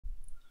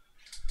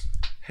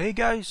Hey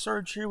guys,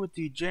 Sarge here with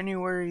the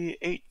January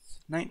 8th,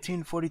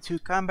 1942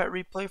 combat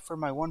replay for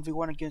my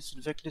 1v1 against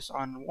Invictus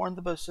on War in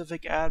the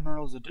Pacific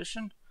Admirals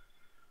Edition.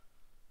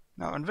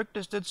 Now,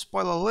 Invictus did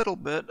spoil a little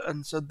bit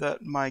and said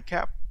that my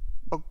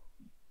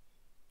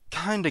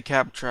kinda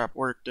cap trap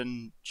worked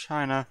in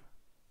China.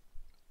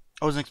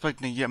 I wasn't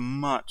expecting to get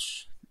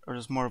much, or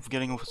just more of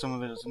getting some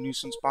of it as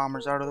nuisance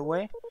bombers out of the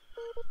way.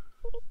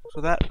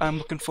 So that, I'm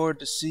looking forward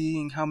to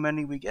seeing how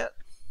many we get.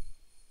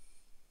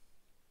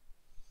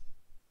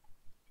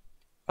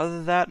 Other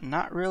than that,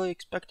 not really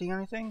expecting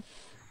anything.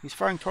 He's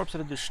firing torps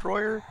at a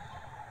destroyer.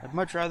 I'd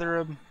much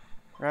rather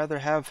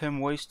have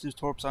him waste his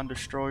torps on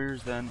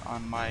destroyers than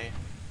on my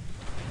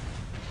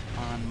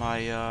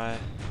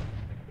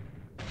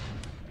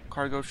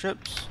cargo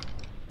ships.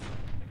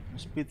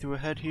 Speed through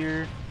ahead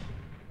here.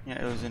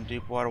 Yeah, it was in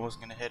deep water.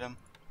 Wasn't gonna hit him.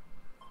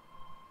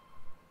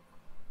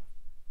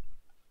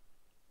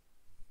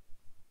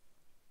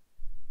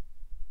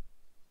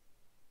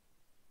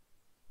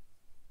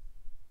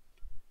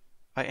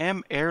 I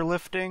am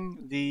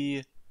airlifting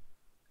the,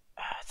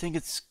 I think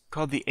it's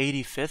called the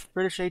 85th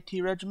British AT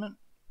Regiment.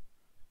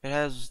 It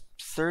has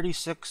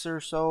 36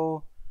 or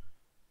so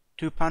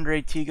 2-pounder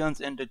AT guns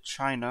into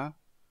China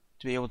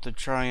to be able to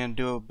try and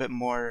do a bit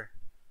more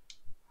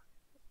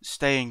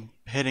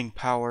hitting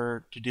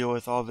power to deal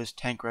with all of his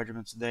tank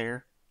regiments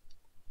there.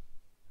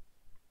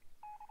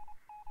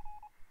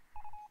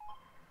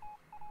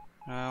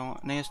 Now,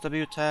 an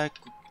ASW attack,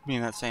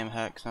 being that same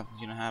hex, nothing's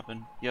gonna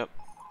happen. Yep.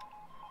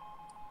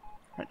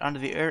 Right, onto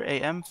the air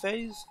AM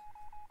phase.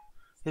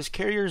 His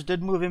carriers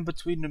did move in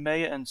between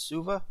Nemea and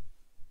Suva.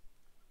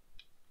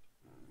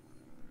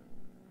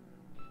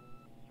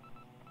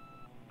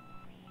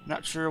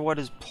 Not sure what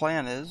his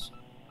plan is.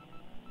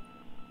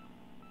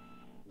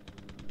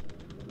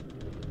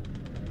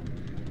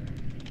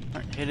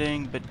 Right,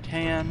 hitting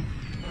Bataan.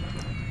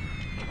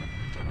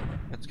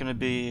 It's gonna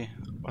be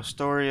a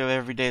story of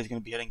every day is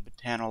gonna be hitting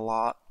Bataan a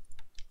lot.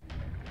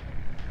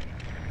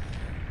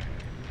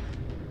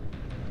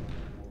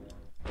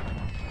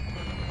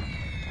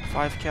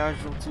 Five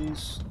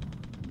casualties.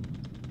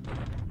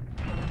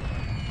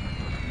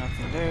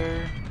 Nothing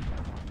there.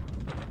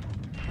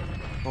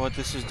 But what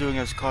this is doing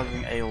is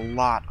causing a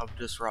lot of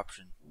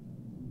disruption.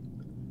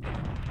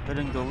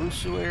 Hitting the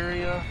Lusu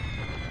area.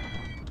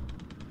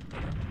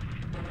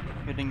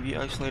 Hitting the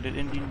isolated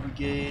Indian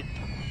Brigade.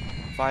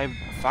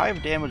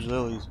 Five damaged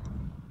lilies.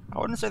 I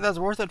wouldn't say that's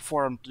worth it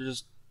for him to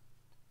just.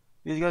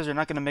 These guys are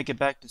not going to make it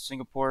back to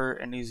Singapore,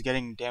 and he's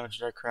getting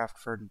damaged aircraft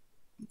for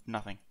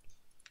nothing.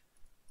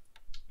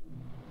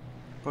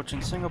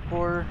 Approaching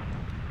Singapore.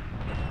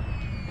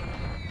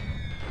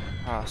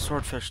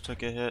 Swordfish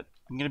took a hit.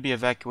 I'm going to be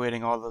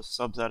evacuating all those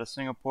subs out of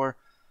Singapore.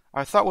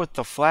 I thought with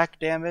the flak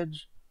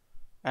damage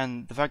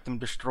and the fact I'm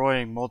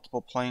destroying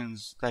multiple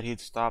planes that he'd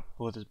stop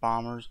with his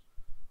bombers.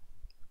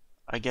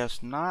 I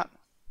guess not.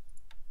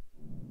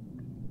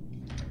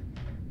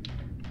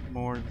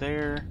 More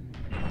there.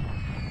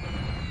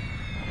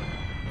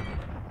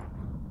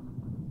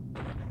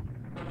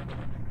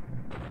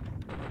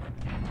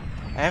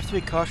 I have to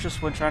be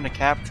cautious when trying to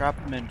cap trap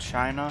him in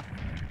China,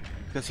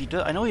 because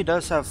I know he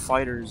does have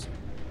fighters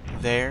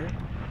there.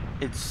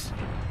 It's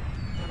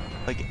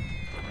like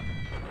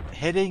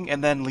hitting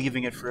and then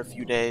leaving it for a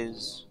few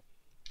days,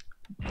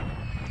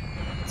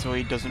 so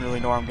he doesn't really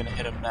know where I'm gonna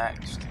hit him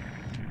next.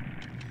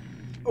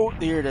 Oh,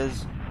 there it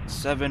is.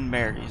 7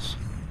 Marys.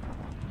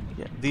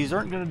 Yeah, these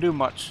aren't gonna do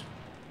much.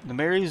 The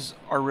Marys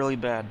are really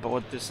bad, but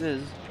what this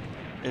is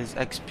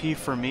XP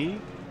for me.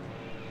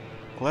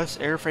 Less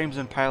airframes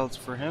and pilots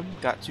for him.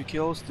 Got 2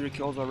 kills, 3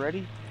 kills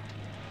already.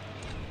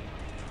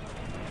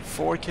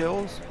 4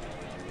 kills.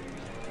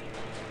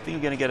 I think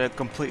I'm gonna get a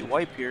complete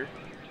wipe here.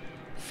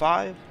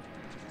 5.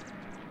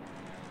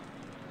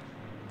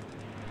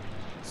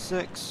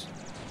 6.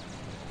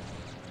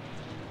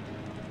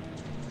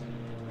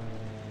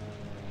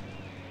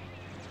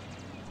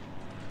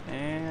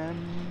 And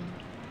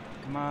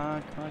come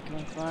on.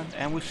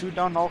 And we shoot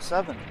down all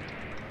 7.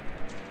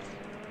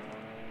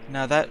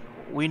 Now that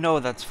we know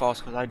that's false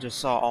because I just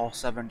saw all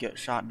 7 get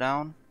shot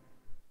down.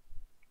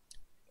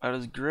 That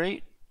is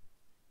great.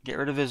 Get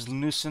rid of his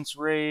nuisance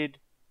raid.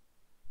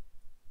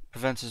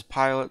 Prevents his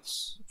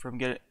pilots from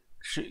getting.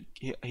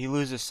 He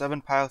loses 7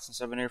 pilots and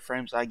 7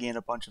 airframes. I gain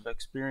a bunch of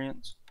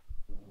experience.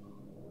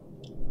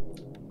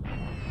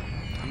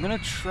 I'm gonna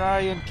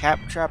try and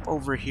cap trap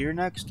over here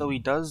next, though he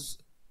does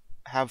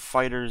have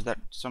fighters that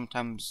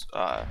sometimes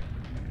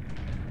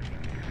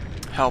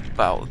help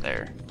out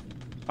there.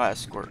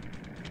 Escort.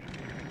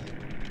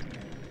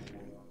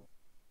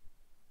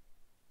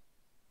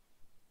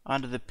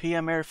 Onto the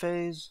PM air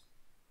phase.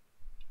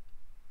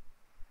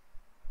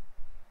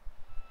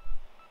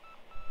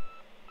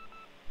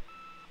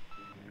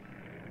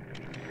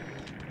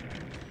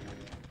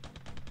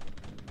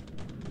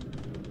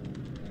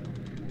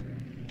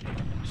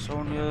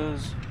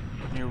 Sonia's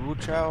near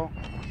Wuchao.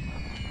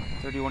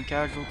 31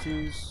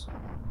 casualties.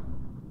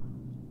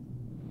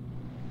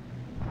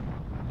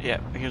 Yeah,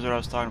 here's what I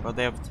was talking about.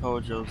 They have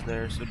Tojos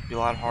there, so it'd be a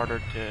lot harder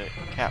to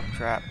cap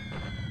trap.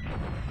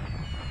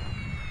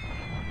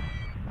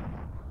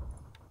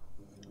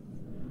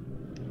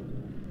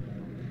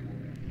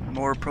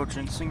 more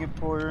approaching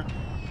Singapore.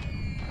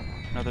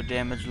 Another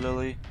damaged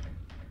Lily.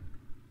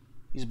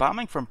 He's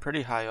bombing from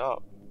pretty high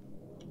up.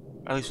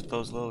 At least with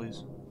those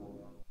lilies.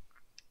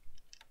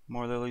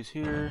 More lilies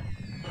here.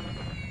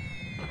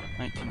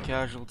 19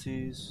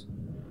 casualties.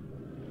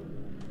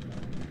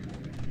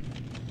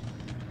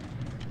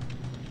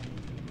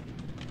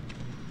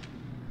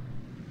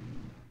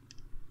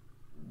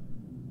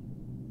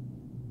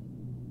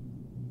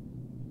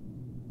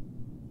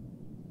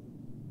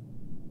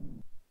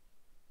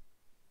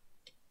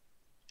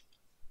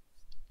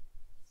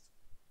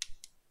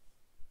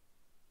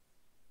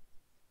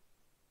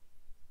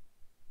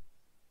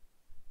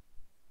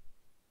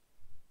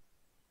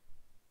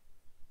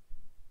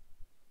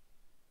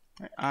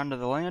 Right, on to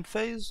the land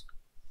phase.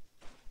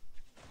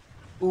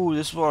 Ooh,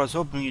 this is what I was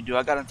hoping you'd do.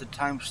 I got into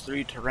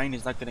 ×3 terrain.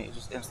 He's not going to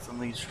just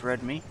instantly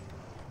shred me.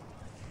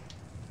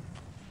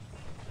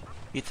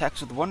 He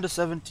attacks with 1 to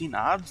 17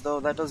 odds, though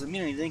that doesn't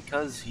mean anything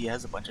because he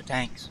has a bunch of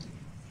tanks.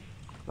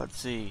 Let's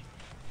see.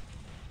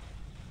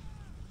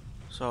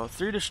 So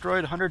 3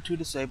 destroyed, 102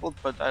 disabled,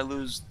 but I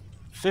lose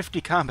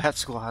 50 combat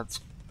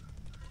squads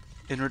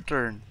in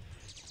return.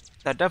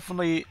 That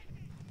definitely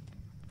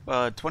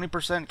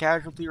 20%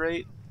 casualty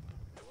rate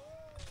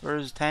for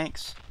his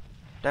tanks.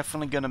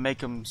 Definitely gonna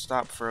make him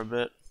stop for a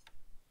bit.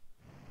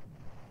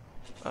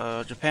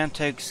 Japan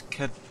takes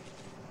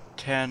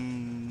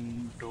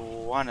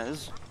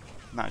Catanduanes.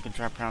 Not gonna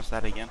try to pronounce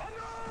that again.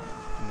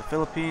 In the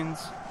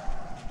Philippines,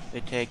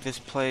 they take this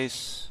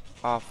place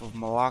off of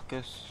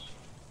Malacca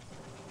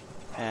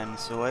and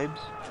Celebes.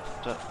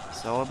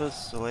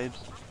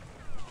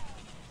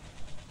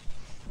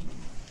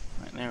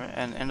 Right there,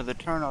 and end of the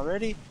turn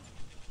already.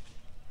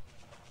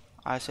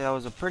 I say that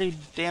was a pretty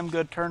damn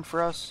good turn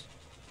for us.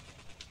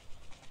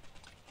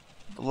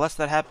 The less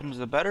that happens,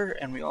 the better,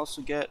 and we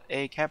also get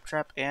a cap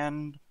trap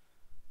and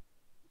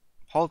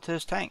halt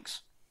his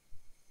tanks.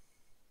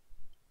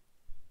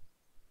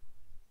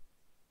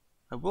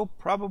 I will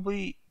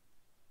probably...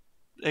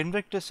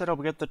 Invictus said I'll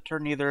get the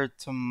turn either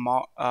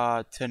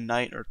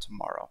tonight or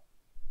tomorrow.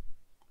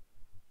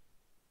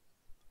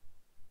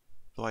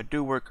 Though I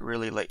do work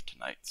really late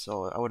tonight,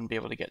 so I wouldn't be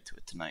able to get to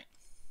it tonight.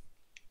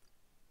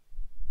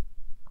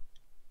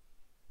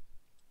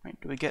 Right,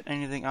 do we get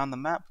anything on the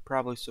map?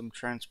 Probably some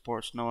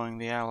transports knowing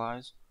the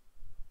Allies.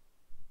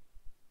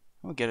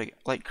 We'll get a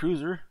light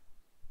cruiser.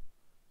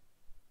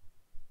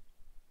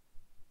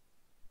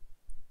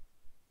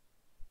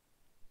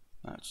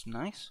 That's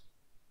nice.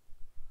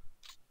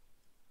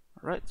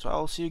 Alright, so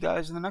I'll see you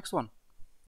guys in the next one.